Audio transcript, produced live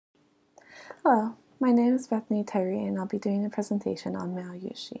Hello, my name is Bethany Tyree and I'll be doing a presentation on Mao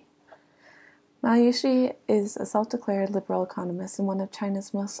Yushi. Mao Yushi is a self-declared liberal economist and one of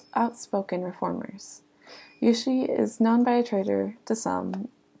China's most outspoken reformers. Yushi is known by a traitor to some,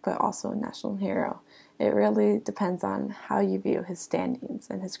 but also a national hero. It really depends on how you view his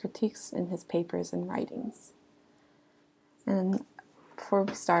standings and his critiques in his papers and writings. And before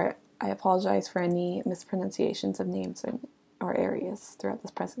we start, I apologize for any mispronunciations of names or areas throughout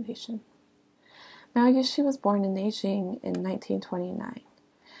this presentation. Mao Yushi was born in Beijing in 1929.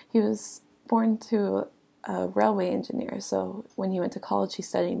 He was born to a railway engineer, so when he went to college he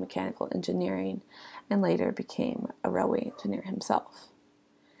studied mechanical engineering and later became a railway engineer himself.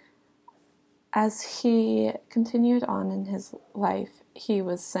 As he continued on in his life, he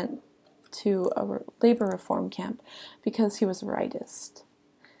was sent to a labor reform camp because he was a rightist.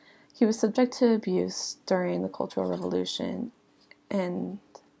 He was subject to abuse during the Cultural Revolution and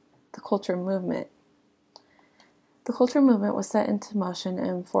the Cultural Movement. The Cultural Movement was set into motion and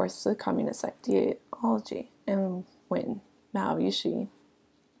enforced the communist ideology, and when Mao Yushi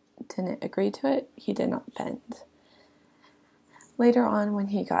didn't agree to it, he did not bend. Later on, when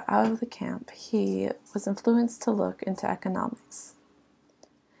he got out of the camp, he was influenced to look into economics.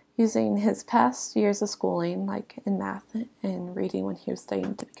 Using his past years of schooling, like in math and reading when he was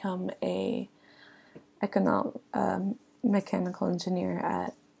studying to become a mechanical engineer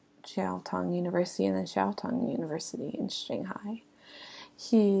at Jiaotong University and then Jiaotong University in Shanghai.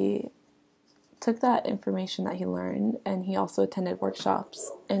 He took that information that he learned and he also attended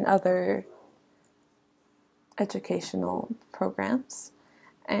workshops and other educational programs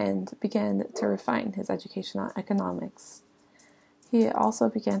and began to refine his education on economics. He also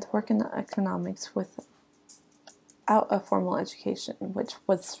began to work in economics without a formal education, which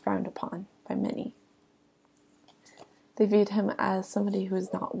was frowned upon by many. They viewed him as somebody who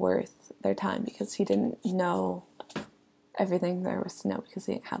was not worth their time because he didn't know everything there was to know because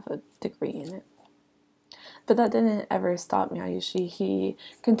he didn't have a degree in it. But that didn't ever stop Mao Yushi. He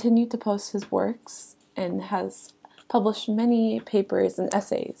continued to post his works and has published many papers and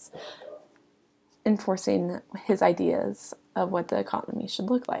essays enforcing his ideas of what the economy should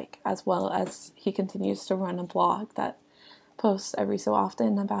look like, as well as he continues to run a blog that posts every so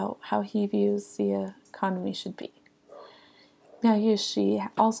often about how he views the economy should be. Mao Yushi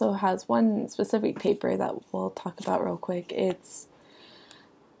also has one specific paper that we'll talk about real quick. It's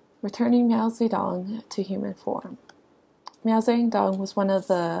Returning Mao Zedong to Human Form. Mao Zedong was one of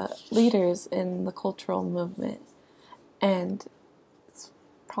the leaders in the cultural movement, and it's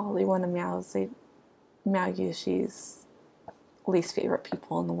probably one of Mao Yushi's least favorite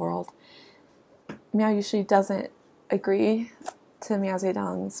people in the world. Mao Yushi doesn't agree to Mao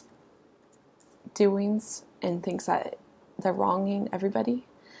Zedong's doings and thinks that they're wronging everybody.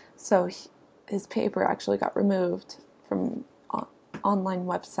 So his paper actually got removed from online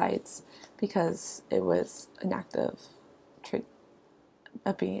websites because it was an act of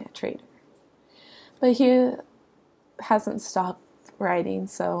being a traitor. But he hasn't stopped writing,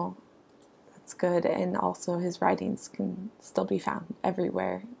 so that's good. And also his writings can still be found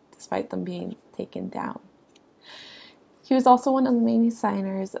everywhere despite them being taken down. He was also one of the main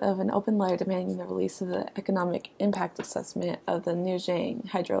signers of an open letter demanding the release of the economic impact assessment of the Nuzheng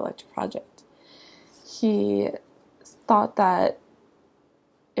hydroelectric project. He thought that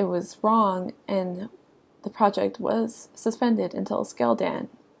it was wrong and the project was suspended until a scaled down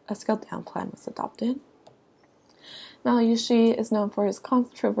plan was adopted. Mao Yushi is known for his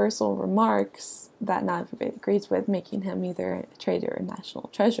controversial remarks that not everybody agrees with, making him either a traitor or national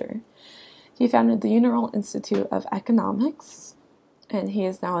treasure. He founded the Universal Institute of Economics, and he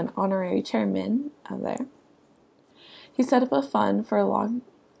is now an honorary chairman of there. He set up a fund for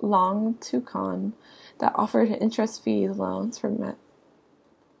Long Tucon that offered interest-free loans for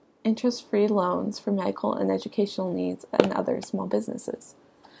medical and educational needs and other small businesses.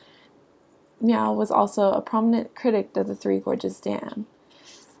 Mao was also a prominent critic of the Three Gorges Dam.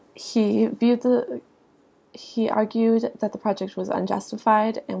 He argued that the project was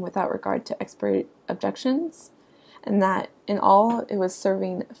unjustified and without regard to expert objections, and that in all it was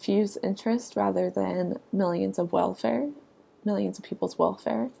serving few's interest rather than millions of people's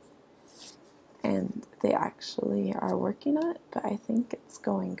welfare. And they actually are working on it, but I think it's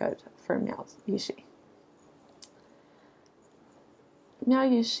going good for Mao Yushi. Mao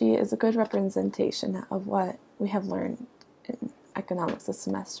Yushi is a good representation of what we have learned in economics this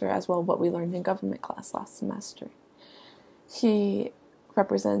semester, as well as what we learned in government class last semester. He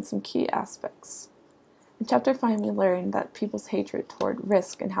represents some key aspects. In Chapter 5, we learned that people's hatred toward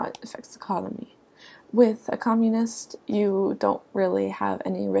risk and how it affects the economy. with a communist, you don't really have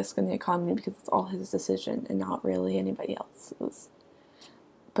any risk in the economy because it's all his decision and not really anybody else's.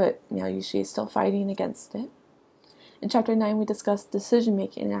 But Mao Yushi is still fighting against it. In Chapter 9, we discuss decision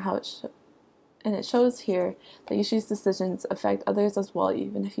making and how it shows here that Yushi's decisions affect others as well,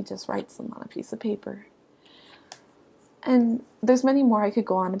 even if he just writes them on a piece of paper. And there's many more I could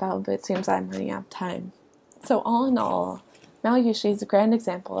go on about, but it seems I'm running out of time. So all in all, Mao Yushi is a grand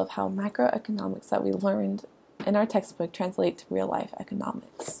example of how macroeconomics that we learned in our textbook translate to real-life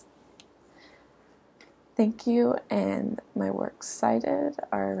economics. Thank you, and my works cited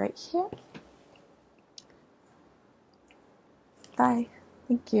are right here. Bye.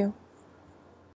 Thank you.